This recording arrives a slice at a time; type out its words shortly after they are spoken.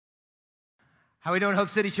How we doing, Hope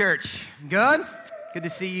City Church? Good? Good to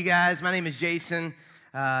see you guys. My name is Jason.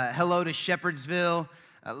 Hello to Shepherdsville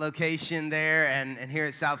location there and here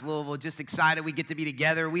at South Louisville. Just excited we get to be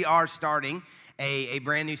together. We are starting a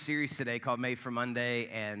brand new series today called Made for Monday,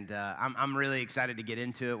 and I'm really excited to get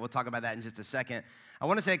into it. We'll talk about that in just a second. I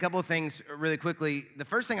want to say a couple of things really quickly. The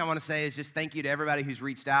first thing I want to say is just thank you to everybody who's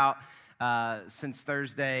reached out since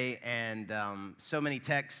Thursday, and so many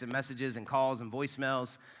texts and messages and calls and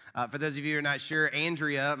voicemails. For those of you who are not sure,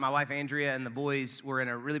 Andrea, my wife Andrea, and the boys were in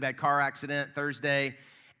a really bad car accident Thursday,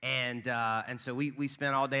 and so we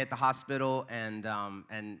spent all day at the hospital and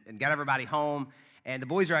got everybody home. And the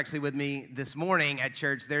boys are actually with me this morning at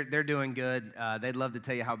church. They're doing good. They'd love to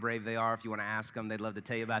tell you how brave they are. If you want to ask them, they'd love to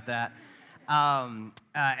tell you about that.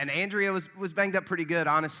 And Andrea was banged up pretty good,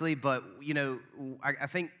 honestly. But you know, I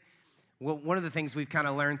think. Well, one of the things we've kind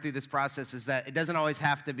of learned through this process is that it doesn't always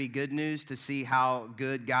have to be good news to see how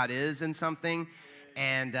good God is in something.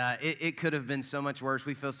 And it could have been so much worse.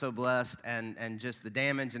 We feel so blessed and just the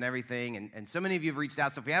damage and everything. And so many of you have reached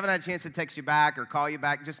out. So if we haven't had a chance to text you back or call you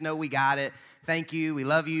back, just know we got it. Thank you. We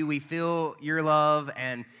love you. We feel your love.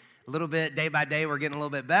 And a little bit, day by day, we're getting a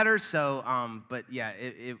little bit better. So, but yeah,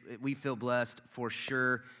 we feel blessed for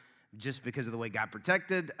sure, just because of the way God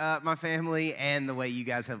protected my family and the way you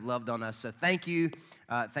guys have loved on us. So thank you.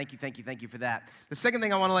 Thank you for that. The second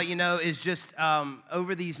thing I want to let you know is just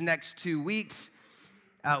over these next 2 weeks,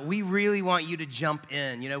 we really want you to jump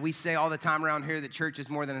in. You know, we say all the time around here that church is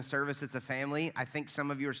more than a service, it's a family. I think some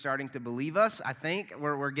of you are starting to believe us. I think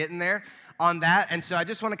we're getting there on that. And so I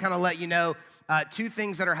just want to kind of let you know two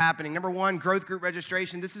things that are happening. Number one, growth group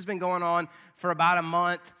registration. This has been going on for about a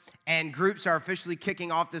month. And groups are officially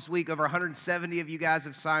kicking off this week. Over 170 of you guys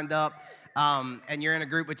have signed up, and you're in a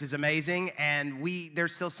group, which is amazing. And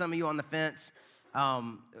there's still some of you on the fence.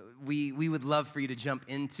 We would love for you to jump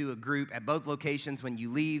into a group at both locations when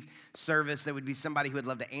you leave service. There would be somebody who would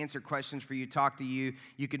love to answer questions for you, talk to you.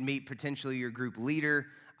 You could meet potentially your group leader.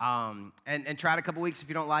 And try it a couple weeks. If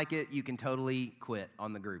you don't like it, you can totally quit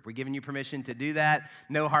on the group. We're giving you permission to do that.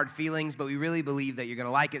 No hard feelings, but we really believe that you're going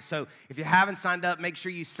to like it. So if you haven't signed up, make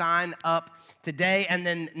sure you sign up today. And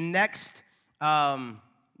then in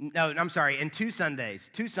 2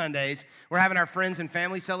 Sundays, we're having our friends and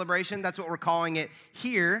family celebration. That's what we're calling it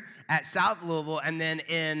here at South Louisville. And then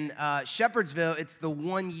in Shepherdsville, it's the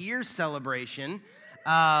 1-year celebration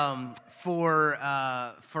for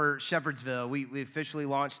Shepherdsville. We officially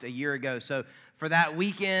launched a year ago. So for that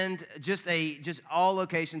weekend, just all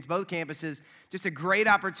locations, both campuses, just a great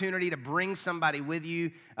opportunity to bring somebody with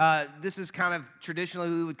you. This is kind of traditionally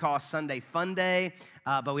we would call a Sunday fun day,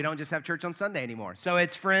 but we don't just have church on Sunday anymore. So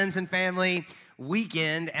it's friends and family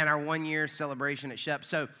weekend and our 1-year celebration at Shep.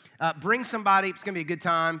 So bring somebody. It's going to be a good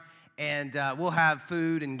time. And we'll have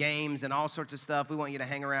food and games and all sorts of stuff. We want you to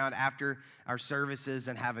hang around after our services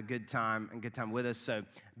and have a good time with us. So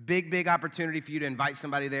big opportunity for you to invite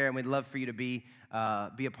somebody there, and we'd love for you to be a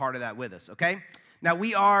part of that with us, okay? Now,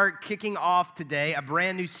 we are kicking off today a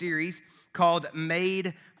brand new series called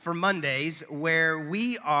Made for Mondays, where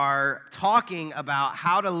we are talking about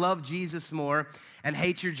how to love Jesus more and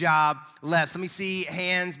hate your job less. Let me see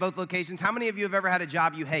hands, both locations. How many of you have ever had a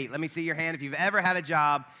job you hate? Let me see your hand if you've ever had a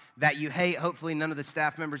job that you hate. Hopefully none of the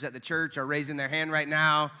staff members at the church are raising their hand right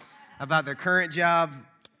now about their current job.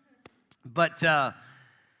 But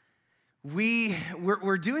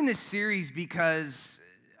we're doing this series because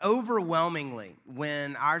overwhelmingly,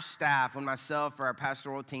 when our staff, when myself or our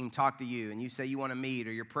pastoral team talk to you and you say you want to meet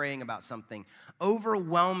or you're praying about something,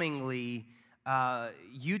 overwhelmingly,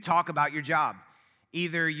 you talk about your job.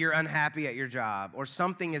 Either you're unhappy at your job, or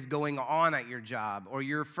something is going on at your job, or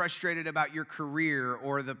you're frustrated about your career,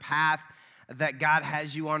 or the path that God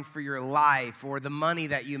has you on for your life, or the money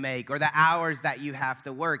that you make, or the hours that you have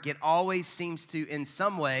to work. It always seems to, in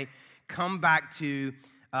some way, come back to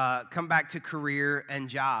career and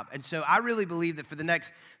job. And so I really believe that for the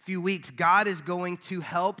next few weeks, God is going to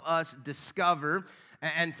help us discover,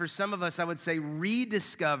 and for some of us, I would say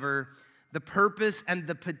rediscover the purpose and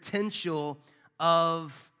the potential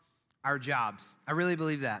of our jobs. I really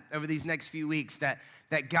believe that over these next few weeks, that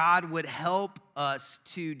God would help us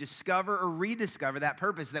to discover or rediscover that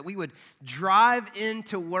purpose, that we would drive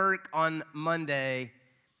into work on Monday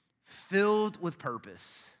filled with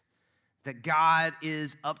purpose, that God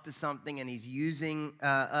is up to something and he's using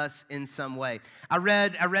us in some way. I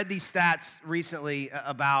read these stats recently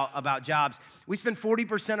about jobs. We spend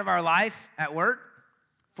 40% of our life at work.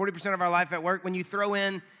 40% of our life at work. When you throw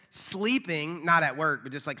in sleeping, not at work,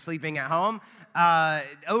 but just like sleeping at home,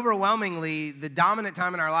 overwhelmingly, the dominant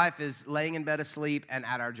time in our life is laying in bed asleep and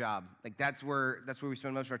at our job. Like that's where we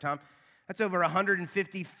spend most of our time. That's over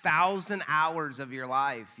 150,000 hours of your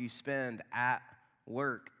life you spend at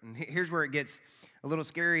work. And here's where it gets a little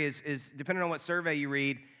scary is depending on what survey you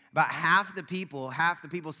read, about half the people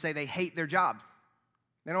say they hate their job.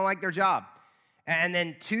 They don't like their job. And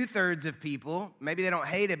then 2/3 of people, maybe they don't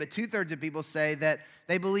hate it, but 2/3 of people say that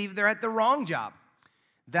they believe they're at the wrong job,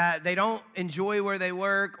 that they don't enjoy where they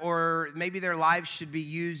work, or maybe their lives should be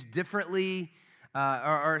used differently,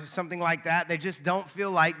 or something like that. They just don't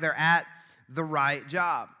feel like they're at the right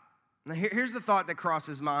job. Now, here's the thought that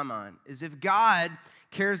crosses my mind, is if God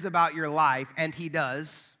cares about your life, and he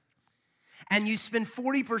does, and you spend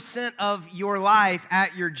 40% of your life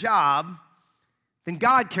at your job, then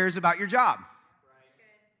God cares about your job.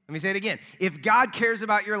 Let me say it again. If God cares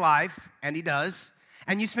about your life, and he does,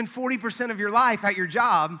 and you spend 40% of your life at your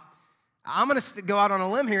job, I'm going to go out on a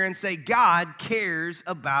limb here and say God cares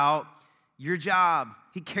about your job.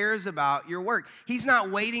 He cares about your work. He's not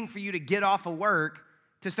waiting for you to get off of work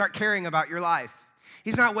to start caring about your life.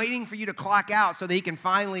 He's not waiting for you to clock out so that he can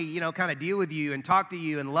finally, kind of deal with you and talk to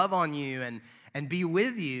you and love on you and be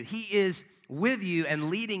with you. He is with you and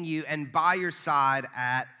leading you and by your side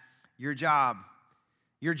at your job.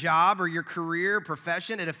 Your job or your career,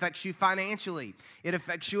 profession, it affects you financially. It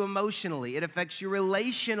affects you emotionally. It affects you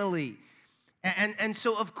relationally. And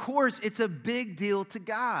so, of course, it's a big deal to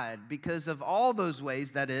God because of all those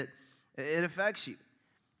ways that it affects you.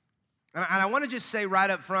 And I want to just say right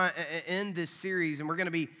up front in this series, and we're going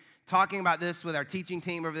to be talking about this with our teaching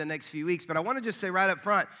team over the next few weeks, but I want to just say right up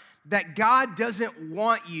front that God doesn't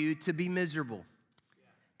want you to be miserable.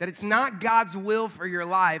 That it's not God's will for your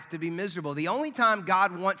life to be miserable. The only time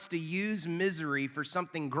God wants to use misery for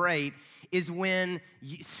something great is when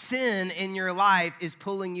sin in your life is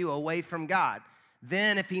pulling you away from God.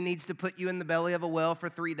 Then if he needs to put you in the belly of a whale for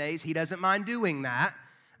 3 days, he doesn't mind doing that,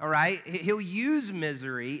 all right? He'll use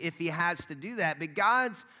misery if he has to do that. But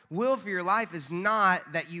God's will for your life is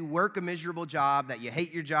not that you work a miserable job, that you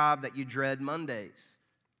hate your job, that you dread Mondays.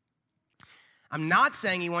 I'm not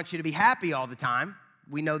saying he wants you to be happy all the time.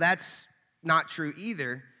 We know that's not true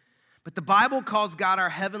either. But the Bible calls God our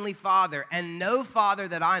Heavenly Father, and no father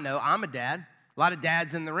that I know, I'm a dad, a lot of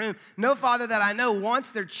dads in the room, no father that I know wants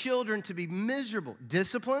their children to be miserable.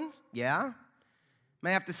 Disciplined, yeah.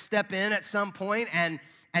 May have to step in at some point and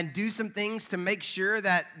do some things to make sure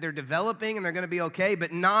that they're developing and they're going to be okay,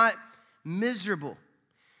 but not miserable.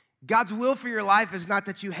 God's will for your life is not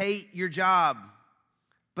that you hate your job,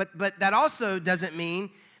 but that also doesn't mean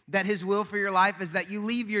that his will for your life is that you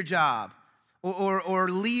leave your job or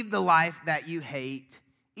leave the life that you hate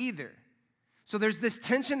either. So there's this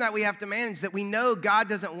tension that we have to manage, that we know God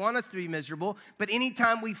doesn't want us to be miserable, but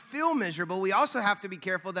anytime we feel miserable, we also have to be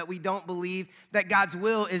careful that we don't believe that God's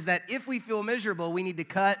will is that if we feel miserable, we need to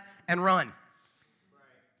cut and run.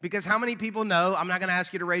 Because how many people know, I'm not going to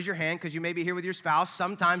ask you to raise your hand because you may be here with your spouse,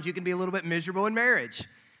 sometimes you can be a little bit miserable in marriage.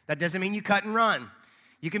 That doesn't mean you cut and run.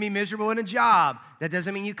 You can be miserable in a job. That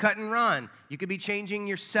doesn't mean you cut and run. You could be changing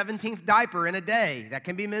your 17th diaper in a day. That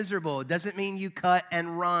can be miserable. It doesn't mean you cut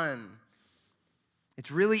and run.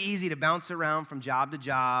 It's really easy to bounce around from job to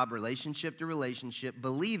job, relationship to relationship,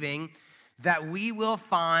 believing that we will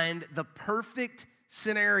find the perfect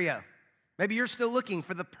scenario. Maybe you're still looking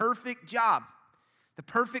for the perfect job, the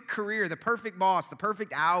perfect career, the perfect boss, the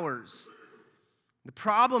perfect hours. The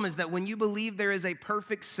problem is that when you believe there is a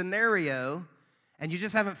perfect scenario, and you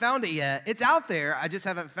just haven't found it yet. It's out there, I just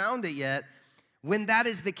haven't found it yet. When that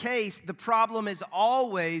is the case, the problem is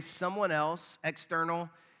always someone else, external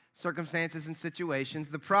circumstances and situations.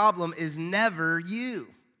 The problem is never you.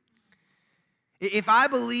 If I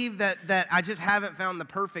believe that I just haven't found the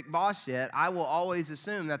perfect boss yet, I will always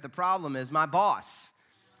assume that the problem is my boss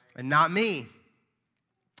and not me.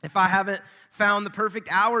 If I haven't found the perfect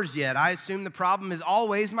hours yet, I assume the problem is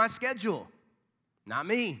always my schedule, not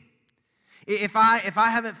me. If I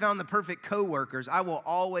haven't found the perfect coworkers, I will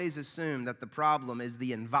always assume that the problem is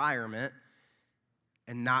the environment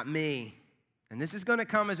and not me. And this is going to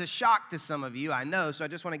come as a shock to some of you, I know, so I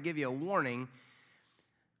just want to give you a warning.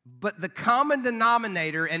 But the common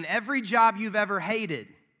denominator in every job you've ever hated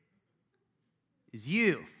is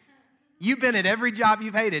you. You've been at every job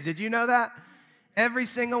you've hated. Did you know that? Every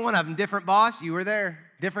single one of them. Different boss, you were there.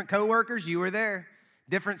 Different coworkers, you were there.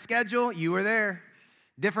 Different schedule, you were there.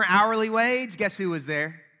 Different hourly wage, guess who was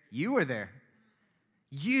there? You were there.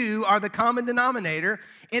 You are the common denominator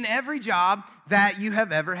in every job that you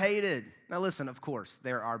have ever hated. Now listen, of course,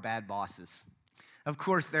 there are bad bosses. Of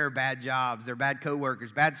course, there are bad jobs, there are bad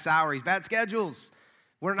coworkers, bad salaries, bad schedules.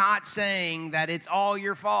 We're not saying that it's all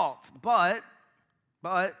your fault, but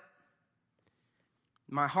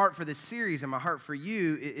My heart for this series and my heart for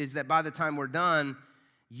you is that by the time we're done,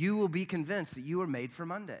 you will be convinced that you were made for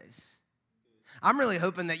Mondays. I'm really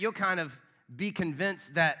hoping that you'll kind of be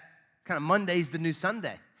convinced that kind of Monday's the new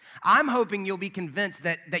Sunday. I'm hoping you'll be convinced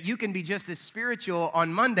that you can be just as spiritual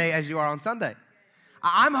on Monday as you are on Sunday.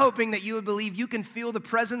 I'm hoping that you would believe you can feel the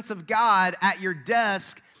presence of God at your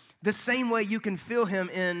desk the same way you can feel him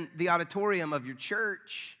in the auditorium of your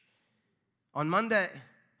church on Monday.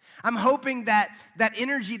 I'm hoping that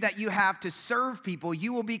energy that you have to serve people,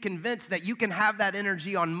 you will be convinced that you can have that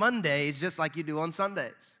energy on Mondays just like you do on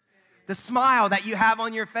Sundays. The smile that you have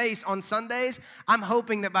on your face on Sundays, I'm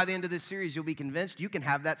hoping that by the end of this series, you'll be convinced you can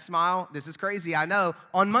have that smile. This is crazy, I know,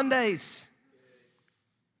 on Mondays.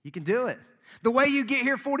 You can do it. The way you get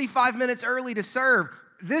here 45 minutes early to serve,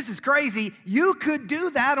 this is crazy. You could do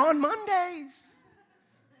that on Mondays.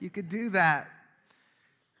 You could do that.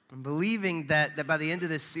 I'm believing that by the end of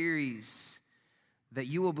this series, that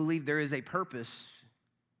you will believe there is a purpose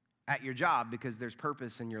at your job because there's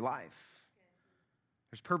purpose in your life.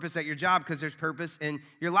 There's purpose at your job because there's purpose in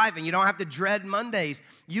your life, and you don't have to dread Mondays.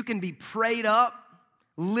 You can be prayed up,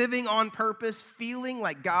 living on purpose, feeling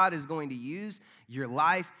like God is going to use your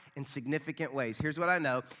life in significant ways. Here's what I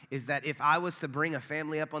know, is that if I was to bring a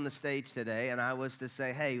family up on the stage today and I was to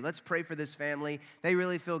say, hey, let's pray for this family, they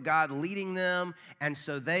really feel God leading them, and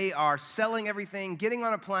so they are selling everything, getting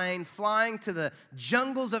on a plane, flying to the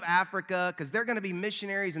jungles of Africa because they're going to be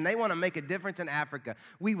missionaries and they want to make a difference in Africa.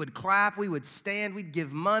 We would clap, we would stand, we'd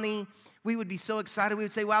give money, we would be so excited, we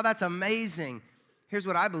would say, wow, that's amazing. Here's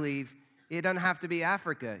what I believe. It doesn't have to be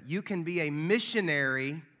Africa. You can be a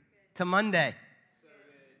missionary to Monday.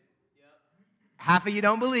 Half of you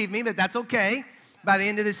don't believe me, but that's okay. By the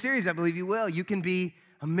end of this series, I believe you will. You can be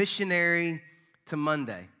a missionary to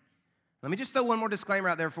Monday. Let me just throw one more disclaimer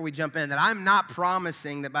out there before we jump in, that I'm not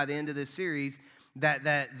promising that by the end of this series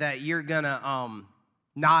that you're gonna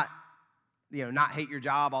not hate your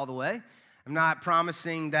job all the way. I'm not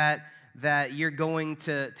promising that you're going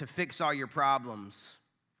to fix all your problems.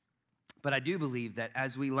 But I do believe that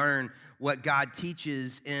as we learn what God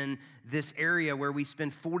teaches in this area where we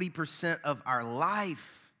spend 40% of our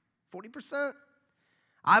life, 40%,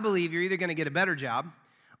 I believe you're either going to get a better job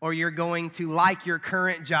or you're going to like your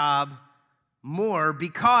current job more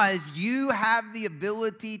because you have the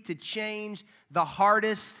ability to change the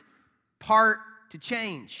hardest part to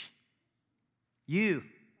change. You.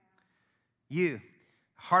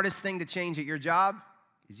 Hardest thing to change at your job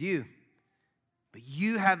is you. But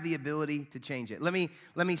you have the ability to change it. Let me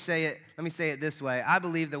say it this way. I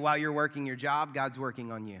believe that while you're working your job, God's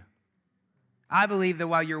working on you. I believe that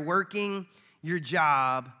while you're working your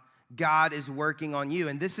job, God is working on you.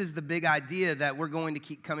 And this is the big idea that we're going to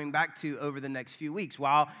keep coming back to over the next few weeks.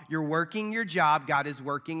 While you're working your job, God is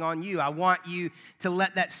working on you. I want you to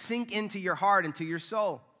let that sink into your heart, into your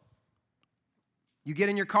soul. You get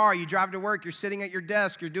in your car, you drive to work, you're sitting at your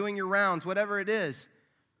desk, you're doing your rounds, whatever it is.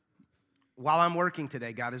 While I'm working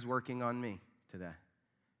today, God is working on me today.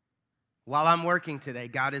 While I'm working today,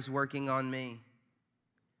 God is working on me.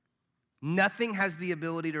 Nothing has the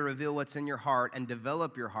ability to reveal what's in your heart and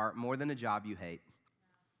develop your heart more than a job you hate.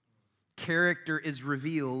 Character is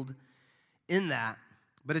revealed in that.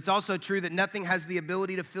 But it's also true that nothing has the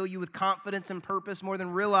ability to fill you with confidence and purpose more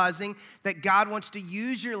than realizing that God wants to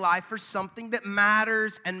use your life for something that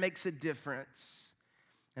matters and makes a difference.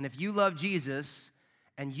 And if you love Jesus,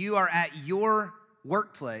 and you are at your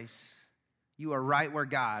workplace, you are right where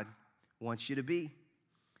God wants you to be.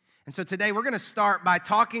 And so today we're going to start by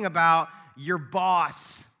talking about your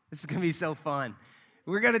boss. This is going to be so fun.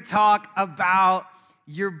 We're going to talk about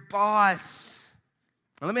your boss.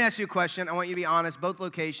 Now, let me ask you a question. I want you to be honest, both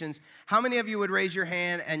locations. How many of you would raise your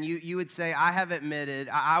hand and you would say,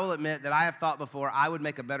 I will admit that I have thought before I would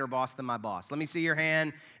make a better boss than my boss. Let me see your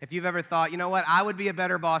hand if you've ever thought, you know what, I would be a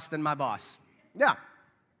better boss than my boss. Yeah.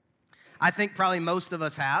 I think probably most of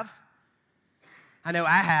us have. I know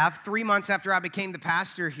I have. 3 months after I became the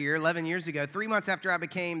pastor here, 11 years ago, 3 months after I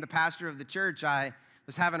became the pastor of the church, I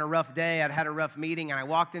was having a rough day. I'd had a rough meeting, and I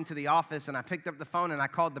walked into the office, and I picked up the phone, and I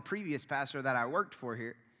called the previous pastor that I worked for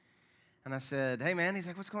here. And I said, hey, man. He's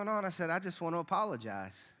like, what's going on? I said, I just want to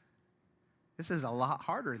apologize. This is a lot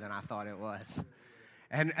harder than I thought it was.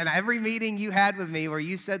 And every meeting you had with me where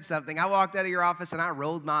you said something, I walked out of your office, and I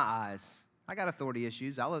rolled my eyes. I got authority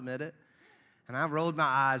issues, I'll admit it. And I rolled my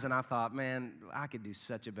eyes, and I thought, man, I could do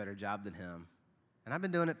such a better job than him. And I've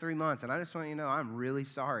been doing it 3 months, and I just want you to know I'm really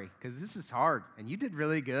sorry because this is hard, and you did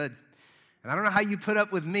really good. And I don't know how you put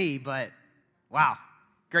up with me, but wow,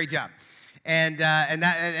 great job. And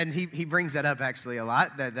he brings that up actually a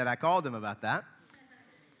lot, that I called him about that.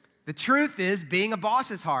 The truth is being a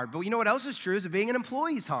boss is hard. But you know what else is true is that being an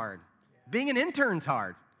employee is hard. Being an intern's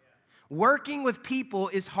hard. Working with people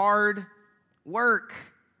is hard work.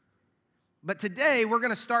 But today, we're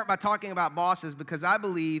going to start by talking about bosses because I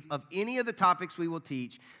believe of any of the topics we will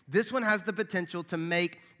teach, this one has the potential to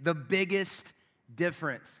make the biggest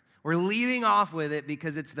difference. We're leading off with it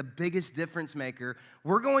because it's the biggest difference maker.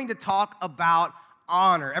 We're going to talk about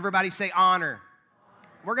honor. Everybody say honor.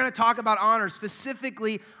 We're going to talk about honor,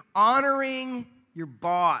 specifically honoring your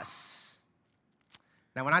boss.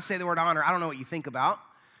 Now, when I say the word honor, I don't know what you think about.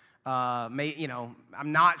 I'm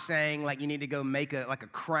not saying like you need to go make a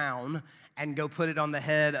crown and go put it on the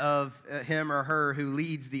head of him or her who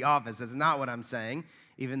leads the office. That's not what I'm saying,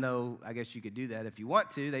 even though I guess you could do that if you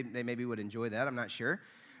want to. They maybe would enjoy that. I'm not sure.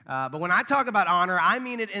 But when I talk about honor, I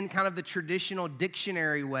mean it in kind of the traditional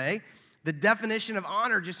dictionary way. The definition of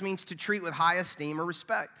honor just means to treat with high esteem or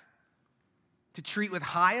respect. To treat with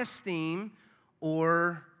high esteem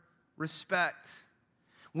or respect.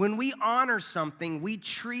 When we honor something, we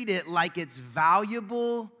treat it like it's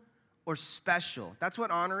valuable or special. That's what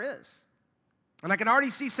honor is. And I can already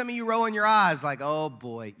see some of you rolling your eyes like, oh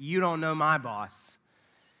boy, you don't know my boss.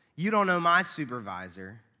 You don't know my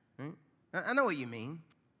supervisor. Right? I know what you mean.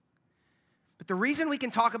 But the reason we can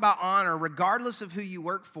talk about honor, regardless of who you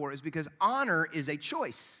work for, is because honor is a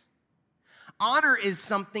choice. Honor is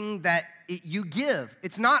something that you give.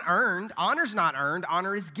 It's not earned. Honor's not earned.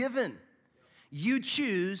 Honor is given. You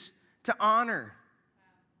choose to honor.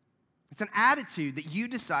 It's an attitude that you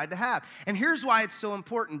decide to have. And here's why it's so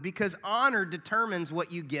important, because honor determines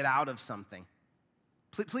what you get out of something.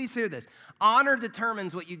 Please hear this. Honor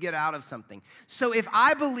determines what you get out of something. So if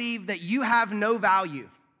I believe that you have no value,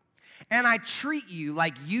 and I treat you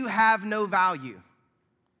like you have no value,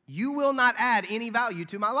 you will not add any value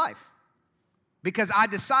to my life because I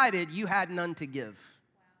decided you had none to give.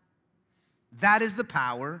 That is the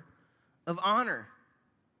power of honor.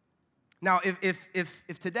 Now,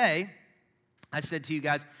 if today I said to you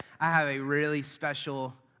guys, I have a really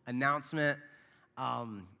special announcement.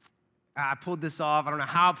 I pulled this off. I don't know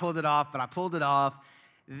how I pulled it off, but I pulled it off.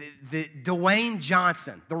 Dwayne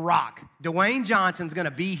Johnson, The Rock. Dwayne Johnson's going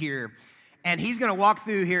to be here, and he's going to walk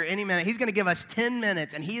through here any minute. He's going to give us 10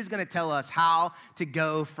 minutes, and he is going to tell us how to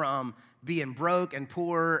go from being broke and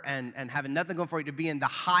poor and having nothing going for you to being the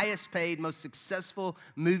highest paid, most successful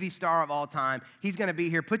movie star of all time. He's going to be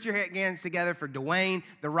here. Put your hands together for Dwayne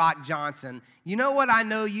The Rock Johnson. You know what I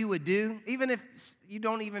know you would do? Even if you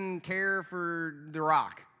don't even care for The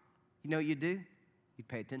Rock, you know what you'd do? You'd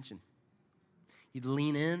pay attention. You'd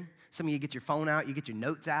lean in. Some of you get your phone out. You get your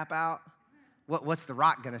notes app out. What's The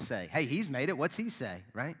Rock going to say? Hey, he's made it. What's he say,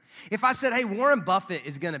 right? If I said, hey, Warren Buffett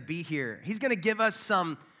is going to be here. He's going to give us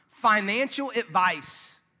some financial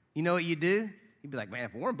advice. You know what you do? You'd be like, man,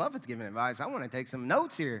 if Warren Buffett's giving advice, I want to take some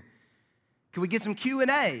notes here. Can we get some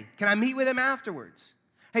Q&A? Can I meet with him afterwards?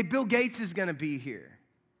 Hey, Bill Gates is going to be here.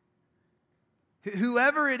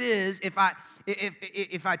 Whoever it is, if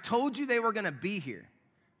I told you they were going to be here,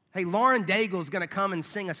 hey, Lauren Daigle's going to come and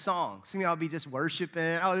sing a song. Some of y'all be just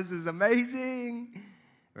worshiping. Oh, this is amazing,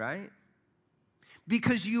 right?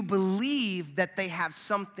 Because you believe that they have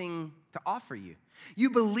something to offer you. You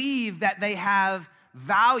believe that they have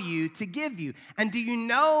value to give you. And do you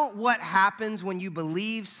know what happens when you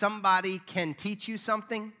believe somebody can teach you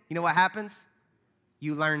something? You know what happens?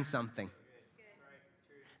 You learn something.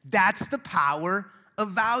 That's the power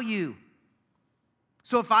of value.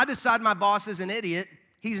 So if I decide my boss is an idiot,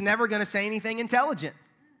 he's never going to say anything intelligent.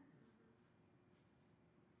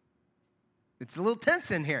 It's a little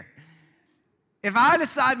tense in here. If I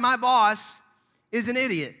decide my boss is an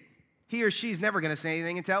idiot, he or she's never going to say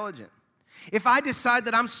anything intelligent. If I decide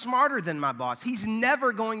that I'm smarter than my boss, she's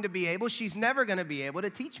never going to be able to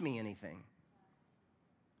teach me anything.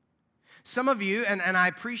 Some of you, and I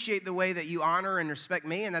appreciate the way that you honor and respect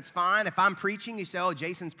me, and that's fine. If I'm preaching, you say, oh,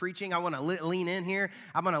 Jason's preaching, I want to lean in here,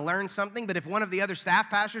 I'm going to learn something. But if one of the other staff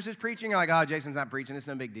pastors is preaching, you're like, oh, Jason's not preaching, it's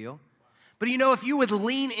no big deal. But you know, if you would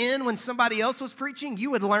lean in when somebody else was preaching,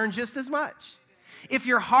 you would learn just as much. If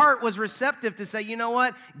your heart was receptive to say, you know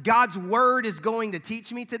what, God's word is going to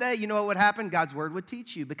teach me today, you know what would happen? God's word would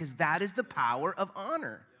teach you, because that is the power of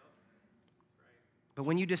honor. But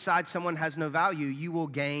when you decide someone has no value, you will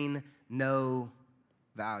gain no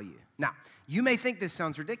value. Now, you may think this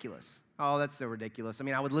sounds ridiculous. Oh, that's so ridiculous. I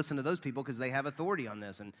mean, I would listen to those people because they have authority on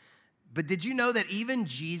this. But did you know that even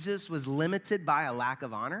Jesus was limited by a lack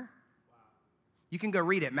of honor? Wow. You can go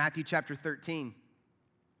read it, Matthew chapter 13.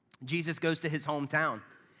 Jesus goes to his hometown.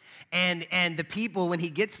 And the people, when he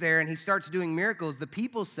gets there and he starts doing miracles, the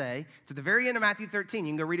people say, to the very end of Matthew 13,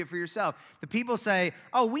 you can go read it for yourself. The people say,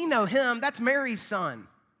 oh, we know him. That's Mary's son.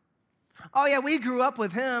 Oh, yeah, we grew up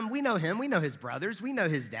with him. We know him. We know his brothers. We know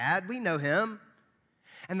his dad. We know him.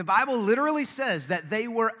 And the Bible literally says that they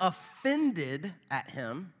were offended at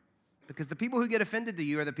him, because the people who get offended to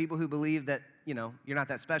you are the people who believe that, you're not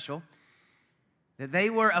that special. That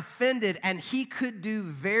they were offended, and he could do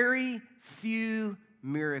very few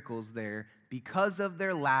miracles there because of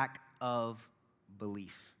their lack of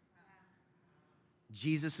belief.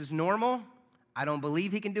 Jesus is normal. I don't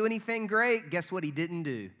believe he can do anything great. Guess what he didn't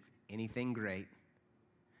do? Anything great.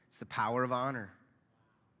 It's the power of honor.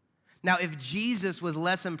 Now, if Jesus was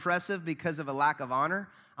less impressive because of a lack of honor,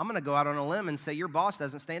 I'm going to go out on a limb and say your boss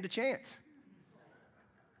doesn't stand a chance.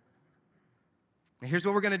 And here's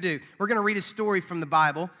what we're going to do. We're going to read a story from the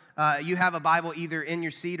Bible. You have a Bible either in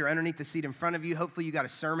your seat or underneath the seat in front of you. Hopefully you got a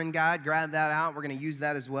sermon guide. Grab that out. We're going to use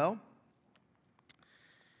that as well.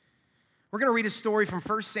 We're going to read a story from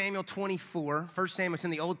 1 Samuel 24. 1 Samuel, it's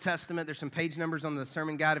in the Old Testament. There's some page numbers on the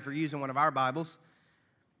sermon guide if you're using one of our Bibles.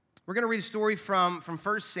 We're going to read a story from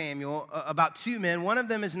 1 Samuel about two men. One of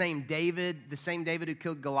them is named David, the same David who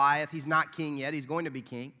killed Goliath. He's not king yet. He's going to be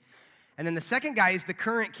king. And then the second guy is the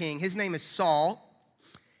current king. His name is Saul.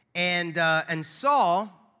 And Saul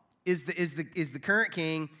is the current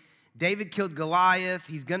king. David killed Goliath.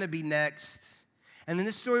 He's going to be next. And in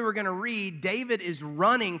this story we're going to read, David is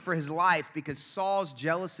running for his life because Saul's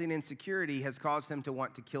jealousy and insecurity has caused him to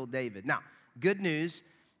want to kill David. Now, good news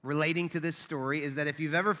relating to this story is that if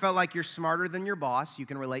you've ever felt like you're smarter than your boss, you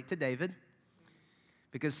can relate to David,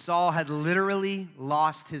 because Saul had literally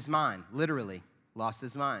lost his mind. Literally lost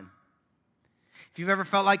his mind. If you've ever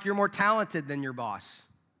felt like you're more talented than your boss,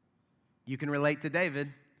 you can relate to David.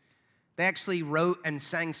 They actually wrote and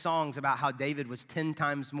sang songs about how David was 10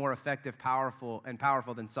 times more effective, powerful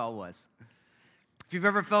than Saul was. If you've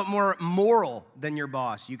ever felt more moral than your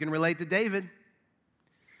boss, you can relate to David.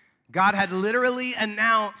 God had literally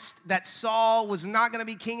announced that Saul was not going to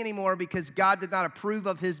be king anymore because God did not approve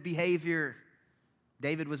of his behavior.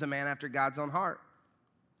 David was a man after God's own heart.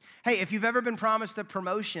 Hey, if you've ever been promised a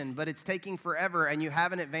promotion, but it's taking forever and you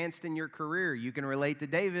haven't advanced in your career, you can relate to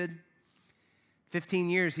David. 15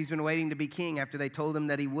 years he's been waiting to be king after they told him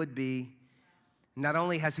that he would be. Not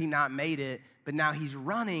only has he not made it, but now he's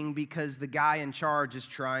running because the guy in charge is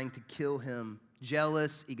trying to kill him.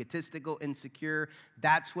 Jealous, egotistical, insecure.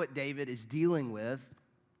 That's what David is dealing with.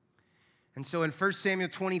 And so in 1 Samuel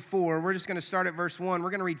 24, we're just going to start at verse 1. We're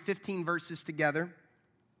going to read 15 verses together.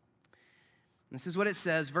 This is what it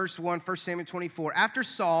says, verse 1, 1 Samuel 24. After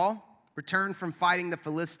Saul returned from fighting the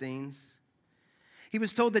Philistines, he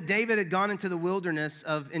was told that David had gone into the wilderness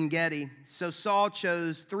of En-Gedi. So Saul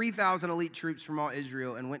chose 3,000 elite troops from all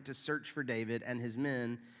Israel and went to search for David and his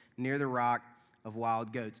men near the rock of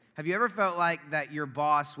wild goats. Have you ever felt like that your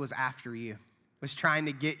boss was after you, was trying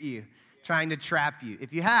to get you, trying to trap you?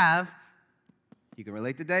 If you have, you can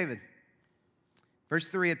relate to David. Verse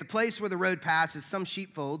 3, at the place where the road passes some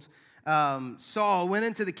sheepfolds, Saul went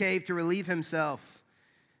into the cave to relieve himself.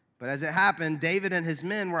 But as it happened, David and his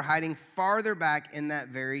men were hiding farther back in that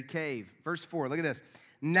very cave. Verse 4, look at this.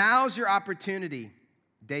 Now's your opportunity,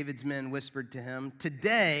 David's men whispered to him.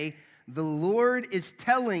 Today, the Lord is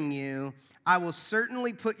telling you, I will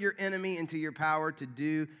certainly put your enemy into your power to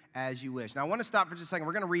do as you wish. Now, I want to stop for just a second.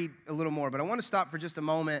 We're going to read a little more, but I want to stop for just a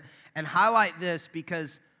moment and highlight this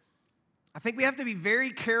because I think we have to be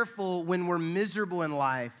very careful when we're miserable in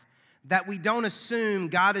life that we don't assume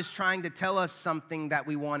God is trying to tell us something that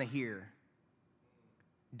we want to hear.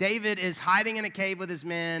 David is hiding in a cave with his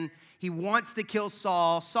men. He wants to kill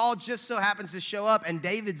Saul. Saul just so happens to show up, and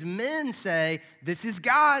David's men say, this is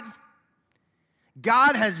God.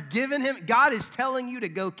 God has given him, God is telling you to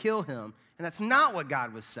go kill him. And that's not what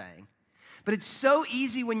God was saying. But it's so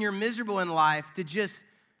easy when you're miserable in life to just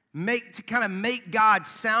kind of make God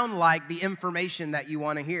sound like the information that you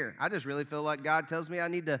want to hear. I just really feel like God tells me I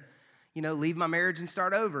need to, leave my marriage and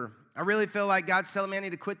start over. I really feel like God's telling me I need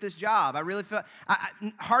to quit this job. I really feel,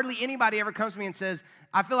 hardly anybody ever comes to me and says,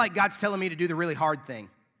 I feel like God's telling me to do the really hard thing.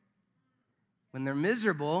 When they're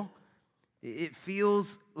miserable, it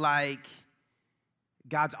feels like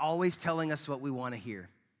God's always telling us what we want to hear.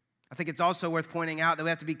 I think it's also worth pointing out that we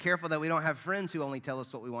have to be careful that we don't have friends who only tell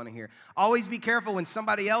us what we want to hear. Always be careful when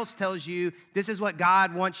somebody else tells you this is what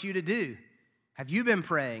God wants you to do. Have you been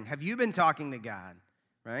praying? Have you been talking to God?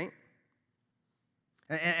 Right?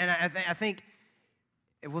 And I think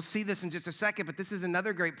we'll see this in just a second, but this is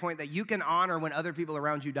another great point that you can honor when other people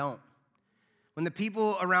around you don't. When the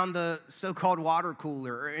people around the so-called water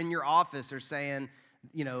cooler or in your office are saying,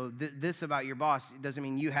 this about your boss. It doesn't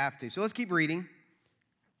mean you have to. So let's keep reading.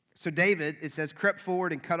 So David, it says, crept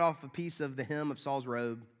forward and cut off a piece of the hem of Saul's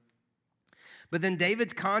robe. But then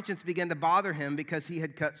David's conscience began to bother him because he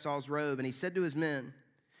had cut Saul's robe. And he said to his men,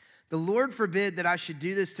 the Lord forbid that I should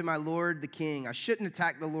do this to my lord the king. I shouldn't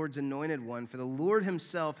attack the Lord's anointed one, for the Lord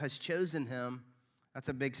himself has chosen him. That's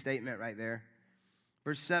a big statement right there.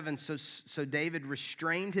 Verse 7, so David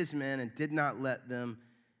restrained his men and did not let them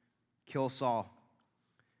kill Saul.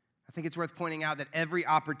 I think it's worth pointing out that every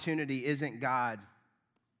opportunity isn't God.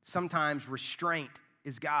 Sometimes restraint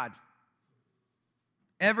is God.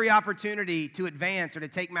 Every opportunity to advance or to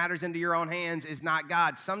take matters into your own hands is not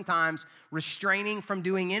God. Sometimes restraining from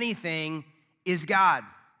doing anything is God.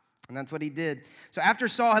 And that's what he did. So after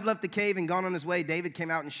Saul had left the cave and gone on his way, David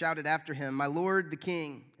came out and shouted after him, my lord the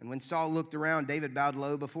king. And when Saul looked around, David bowed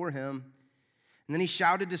low before him. And then he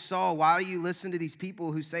shouted to Saul, why do you listen to these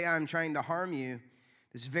people who say I'm trying to harm you?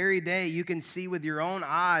 This very day you can see with your own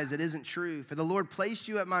eyes it isn't true. For the Lord placed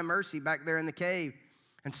you at my mercy back there in the cave.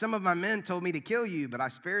 And some of my men told me to kill you, but I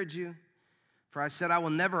spared you. For I said, I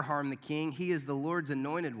will never harm the king. He is the Lord's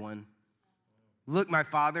anointed one. Look, my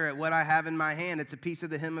father, at what I have in my hand. It's a piece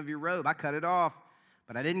of the hem of your robe. I cut it off,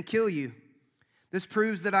 but I didn't kill you. This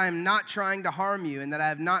proves that I am not trying to harm you and that I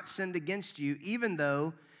have not sinned against you, even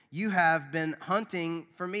though you have been hunting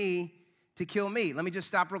for me to kill me. Let me just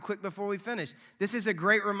stop real quick before we finish. This is a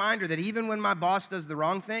great reminder that even when my boss does the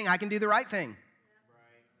wrong thing, I can do the right thing.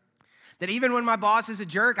 That even when my boss is a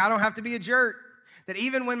jerk, I don't have to be a jerk. That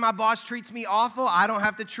even when my boss treats me awful, I don't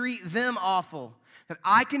have to treat them awful. That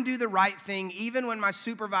I can do the right thing even when my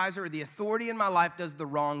supervisor or the authority in my life does the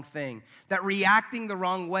wrong thing. That reacting the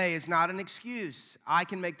wrong way is not an excuse. I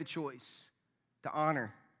can make the choice to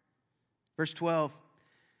honor. Verse 12,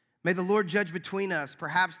 may the Lord judge between us.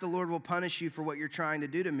 Perhaps the Lord will punish you for what you're trying to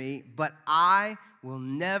do to me, but I will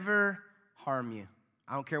never harm you.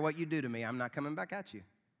 I don't care what you do to me. I'm not coming back at you.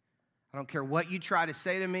 I don't care what you try to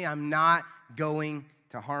say to me. I'm not going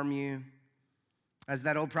to harm you. As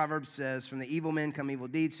that old proverb says, from the evil men come evil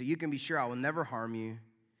deeds, so you can be sure I will never harm you.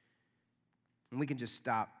 And we can just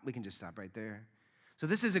stop. We can just stop right there. So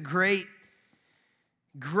this is a great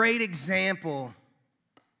example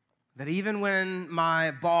that even when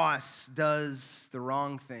my boss does the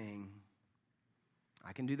wrong thing,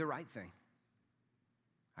 I can do the right thing.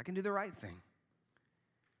 I can do the right thing.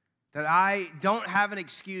 That I don't have an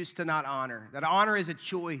excuse to not honor. That honor is a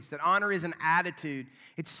choice. That honor is an attitude.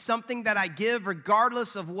 It's something that I give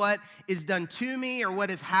regardless of what is done to me or what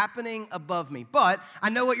is happening above me. But I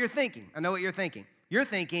know what you're thinking. I know what you're thinking. You're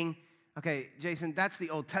thinking, okay, Jason, that's the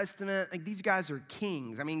Old Testament. Like, these guys are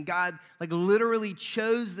kings. I mean, God, like, literally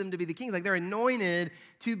chose them to be the kings. Like, they're anointed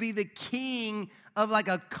to be the king of, like,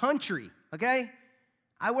 a country, okay?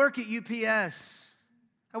 I work at UPS.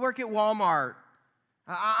 I work at Walmart.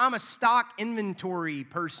 I'm a stock inventory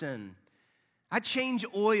person. I change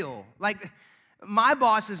oil. Like, my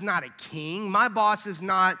boss is not a king. My boss is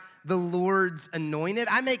not the Lord's anointed.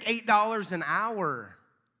 I make $8 an hour.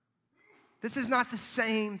 This is not the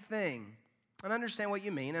same thing. And I understand what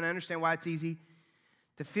you mean, and I understand why it's easy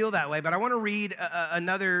to feel that way. But I want to read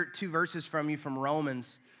another 2 verses from you from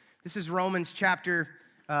Romans. This is Romans chapter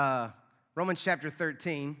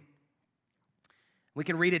 13. We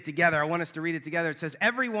can read it together. I want us to read it together. It says,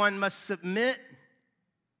 everyone must submit.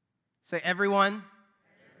 Say, everyone.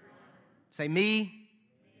 Say, me.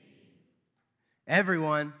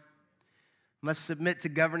 Everyone must submit to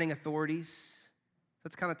governing authorities.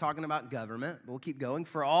 That's kind of talking about government, but we'll keep going.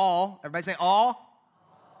 For all, everybody say all.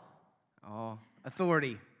 All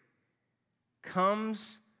authority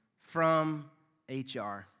comes from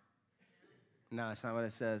HR. No, that's not what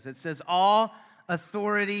it says. It says all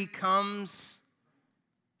authority comes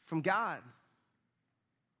from God.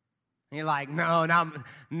 And you're like, no,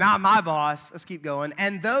 not my boss. Let's keep going.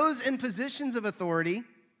 And those in positions of authority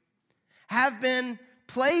have been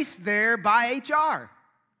placed there by HR.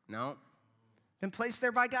 No, been placed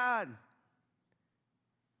there by God.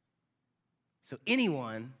 So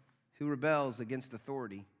anyone who rebels against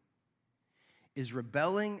authority is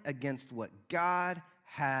rebelling against what God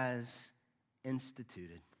has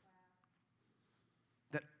instituted.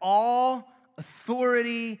 That all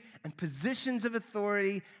authority and positions of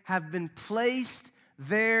authority have been placed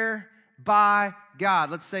there by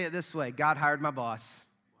God. Let's say it this way. God hired my boss.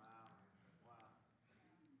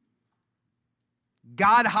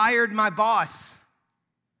 God hired my boss.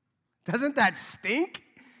 Doesn't that stink?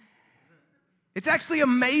 It's actually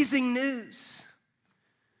amazing news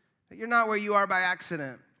that you're not where you are by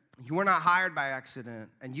accident. You were not hired by accident,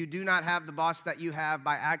 and you do not have the boss that you have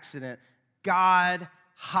by accident. God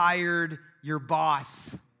hired your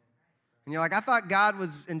boss. And you're like, I thought God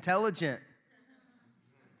was intelligent.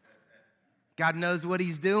 God knows what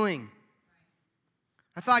he's doing.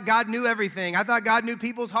 I thought God knew everything. I thought God knew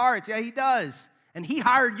people's hearts. Yeah, he does. And he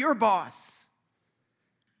hired your boss.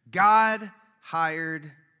 God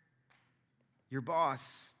hired your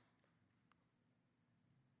boss.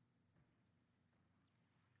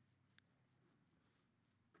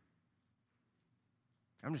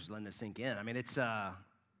 I'm just letting this sink in. I mean, it's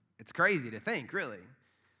crazy to think, really.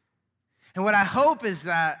 And what I hope is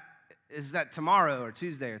that tomorrow or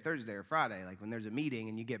Tuesday or Thursday or Friday, like when there's a meeting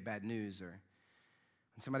and you get bad news, or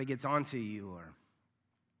when somebody gets onto you, or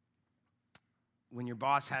when your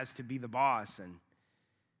boss has to be the boss, and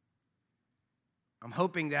I'm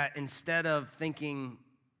hoping that instead of thinking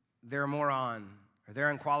they're a moron or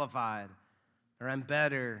they're unqualified or I'm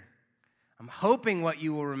better, I'm hoping what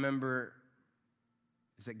you will remember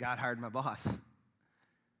is that God hired my boss.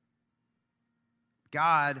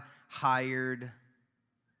 God hired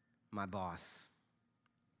my boss.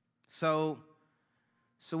 So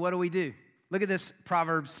what do we do? Look at this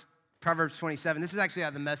Proverbs 27. This is actually out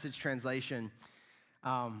of the Message translation,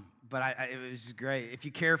 but it was great. If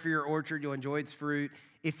you care for your orchard, you'll enjoy its fruit.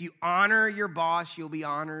 If you honor your boss, you'll be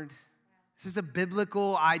honored. This is a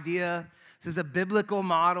biblical idea. This is a biblical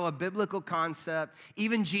model, a biblical concept.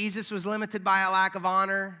 Even Jesus was limited by a lack of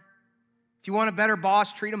honor. If you want a better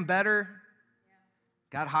boss, treat him better.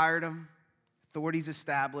 God hired him. Authorities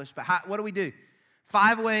established. But what do we do?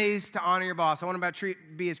 5 ways to honor your boss. I want to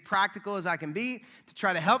be as practical as I can be to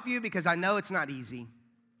try to help you, because I know it's not easy.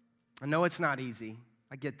 I know it's not easy.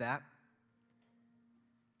 I get that.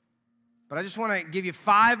 But I just want to give you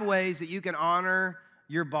 5 ways that you can honor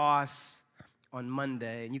your boss on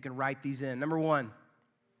Monday, and you can write these in. Number 1,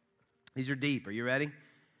 these are deep. Are you ready?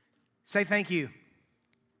 Say thank you.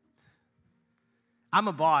 I'm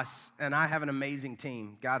a boss, and I have an amazing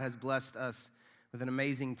team. God has blessed us with an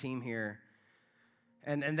amazing team here.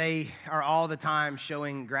 And they are all the time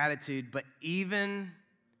showing gratitude, but even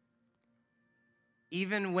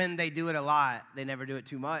when they do it a lot, they never do it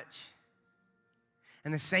too much.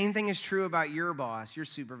 And the same thing is true about your boss, your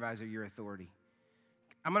supervisor, your authority.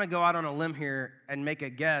 I'm going to go out on a limb here and make a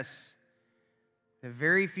guess that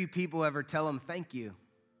very few people ever tell them thank you.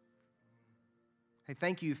 Hey,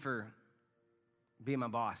 thank you for being my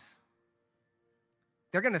boss.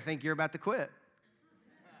 They're going to think you're about to quit.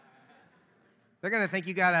 They're going to think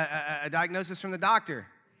you got a diagnosis from the doctor.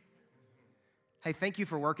 Hey, thank you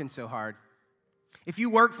for working so hard. If you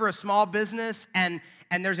work for a small business and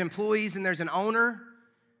there's employees and there's an owner,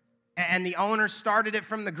 and the owner started it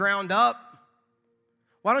from the ground up,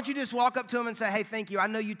 why don't you just walk up to him and say, hey, thank you. I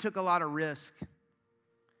know you took a lot of risk.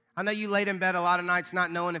 I know you laid in bed a lot of nights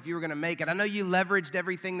not knowing if you were going to make it. I know you leveraged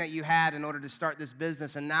everything that you had in order to start this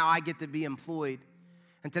business, and now I get to be employed.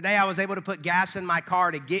 And today I was able to put gas in my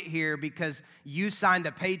car to get here because you signed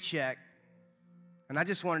a paycheck. And I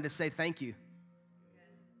just wanted to say thank you.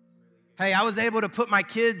 Hey, I was able to put my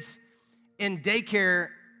kids in daycare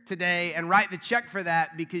today and write the check for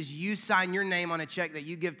that because you sign your name on a check that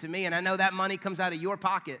you give to me, and I know that money comes out of your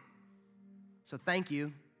pocket. So thank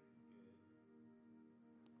you.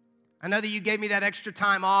 I know that you gave me that extra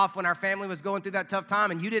time off when our family was going through that tough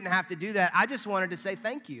time, and you didn't have to do that. I just wanted to say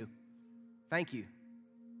thank you. Thank you.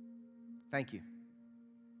 Thank you.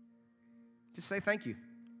 Just say thank you.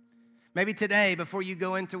 Maybe today, before you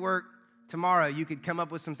go into work tomorrow, you could come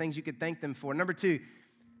up with some things you could thank them for. Number 2,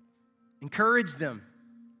 encourage them.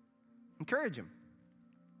 Encourage them.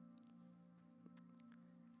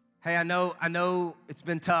 Hey, I know it's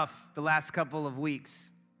been tough the last couple of weeks.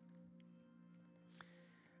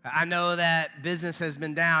 I know that business has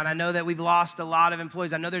been down. I know that we've lost a lot of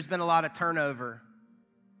employees. I know there's been a lot of turnover,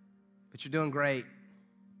 but you're doing great.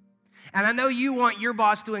 And I know you want your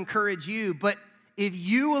boss to encourage you, but if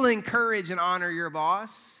you will encourage and honor your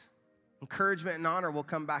boss, encouragement and honor will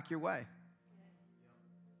come back your way.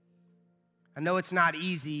 I know it's not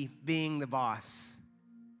easy being the boss,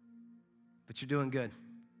 but you're doing good.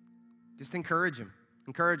 Just encourage them.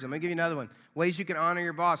 Encourage them. Let me give you another one. Ways you can honor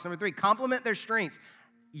your boss. Number 3, compliment their strengths.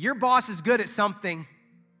 Your boss is good at something.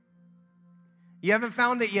 You haven't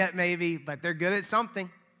found it yet, maybe, but they're good at something.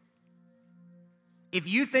 If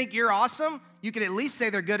you think you're awesome, you could at least say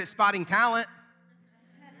they're good at spotting talent.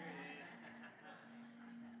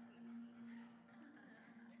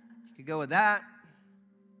 You could go with that.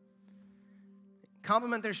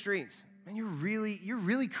 Compliment their strengths. Man, you're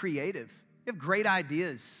really creative. You have great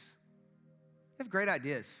ideas. You have great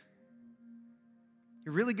ideas.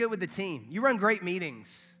 You're really good with the team. You run great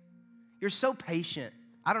meetings. You're so patient.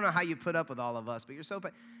 I don't know how you put up with all of us, but you're so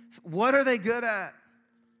patient. What are they good at?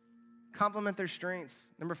 Complement their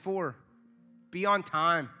strengths. Number 4, be on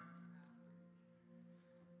time.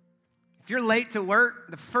 If you're late to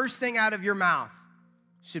work, the first thing out of your mouth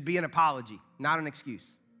should be an apology, not an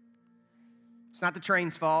excuse. It's not the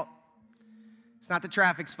train's fault. It's not the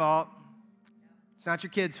traffic's fault. It's not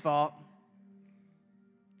your kid's fault.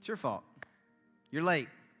 It's your fault. You're late.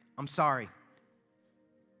 I'm sorry.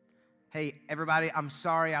 Hey, everybody, I'm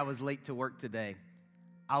sorry I was late to work today.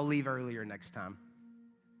 I'll leave earlier next time.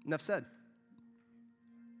 Enough said.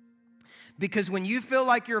 Because when you feel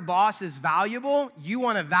like your boss is valuable, you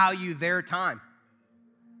want to value their time.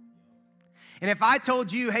 And if I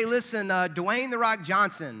told you, hey, listen, Dwayne "The Rock"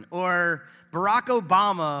 Johnson or Barack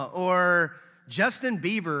Obama or Justin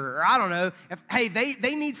Bieber, or I don't know, hey,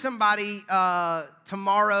 they need somebody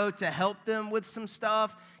tomorrow to help them with some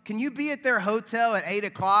stuff. Can you be at their hotel at 8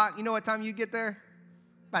 o'clock? You know what time you get there?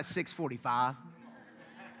 About 6:45.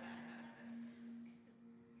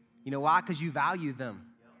 You know why? Because you value them.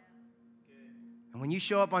 And when you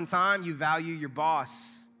show up on time, you value your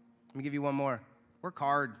boss. Let me give you one more. Work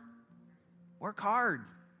hard. Work hard.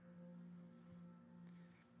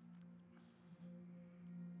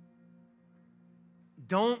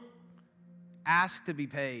 Don't ask to be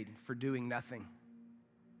paid for doing nothing.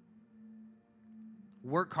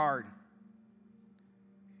 Work hard.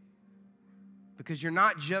 Because you're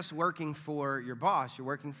not just working for your boss, you're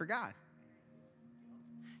working for God.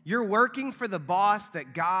 You're working for the boss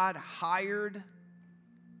that God hired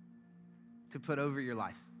to put over your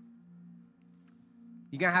life.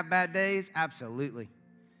 You gonna have bad days? Absolutely.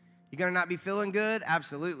 You gonna not be feeling good?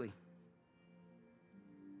 Absolutely.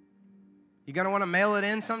 You gonna wanna mail it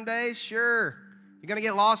in some days? Sure. You gonna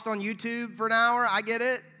get lost on YouTube for an hour? I get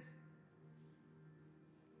it.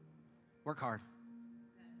 Work hard.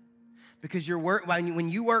 Because when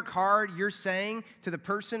you work hard, you're saying to the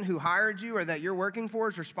person who hired you or that you're working for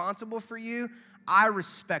is responsible for you, I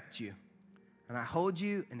respect you, and I hold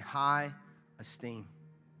you in high esteem.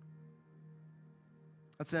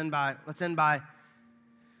 Let's end by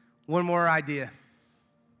one more idea.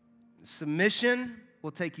 Submission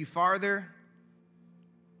will take you farther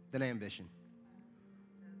than ambition.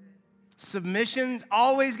 Submission's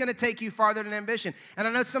always going to take you farther than ambition. And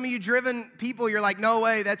I know some of you driven people, you're like, no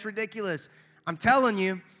way, that's ridiculous. I'm telling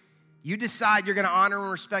you, you decide you're going to honor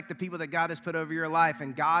and respect the people that God has put over your life,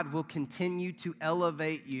 and God will continue to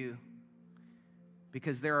elevate you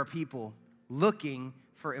because there are people looking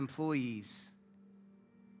for employees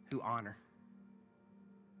who honor.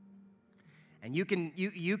 And you can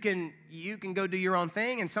go do your own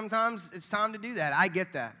thing, and sometimes it's time to do that. I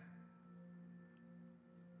get that.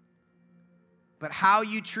 But how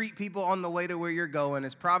you treat people on the way to where you're going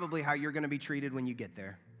is probably how you're going to be treated when you get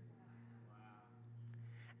there.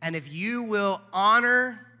 And if you will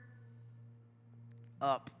honor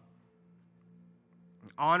up,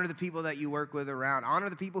 honor the people that you work with around, honor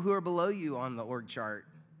the people who are below you on the org chart,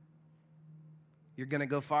 you're going to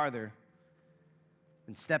go farther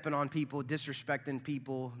than stepping on people, disrespecting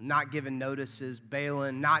people, not giving notices,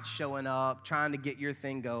 bailing, not showing up, trying to get your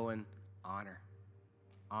thing going. Honor.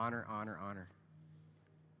 Honor, honor, honor.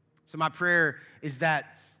 So my prayer is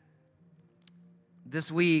that this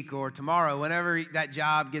week or tomorrow, whenever that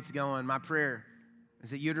job gets going, my prayer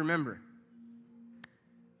is that you'd remember,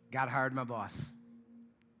 God hired my boss.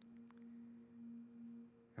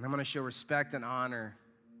 And I'm going to show respect and honor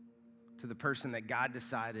to the person that God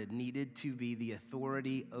decided needed to be the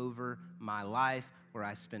authority over my life, where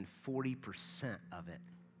I spend 40% of it.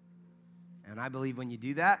 And I believe when you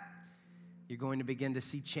do that, you're going to begin to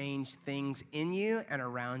see change things in you and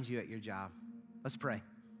around you at your job. Let's pray.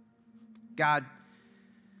 God,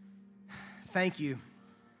 thank you.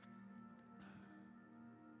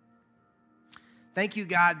 Thank you,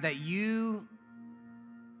 God, that you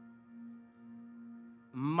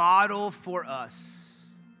model for us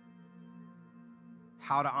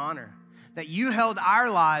how to honor. That you held our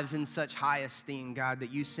lives in such high esteem, God,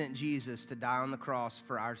 that you sent Jesus to die on the cross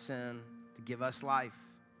for our sin, to give us life.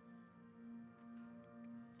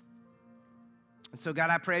 And so, God,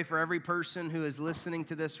 I pray for every person who is listening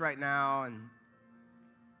to this right now, and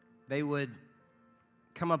they would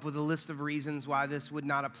come up with a list of reasons why this would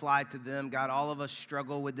not apply to them. God, all of us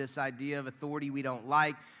struggle with this idea of authority we don't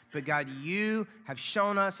like. But, God, you have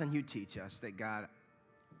shown us and you teach us that, God,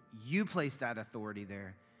 you place that authority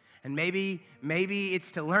there. And maybe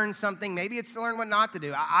it's to learn something. Maybe it's to learn what not to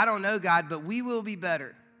do. I don't know, God, but we will be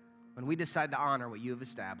better when we decide to honor what you have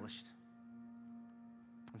established.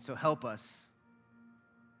 And so help us.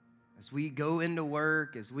 As we go into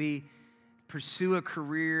work, as we pursue a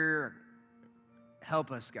career, help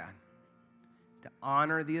us, God, to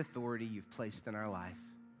honor the authority you've placed in our life.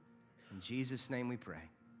 In Jesus' name we pray.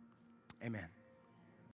 Amen.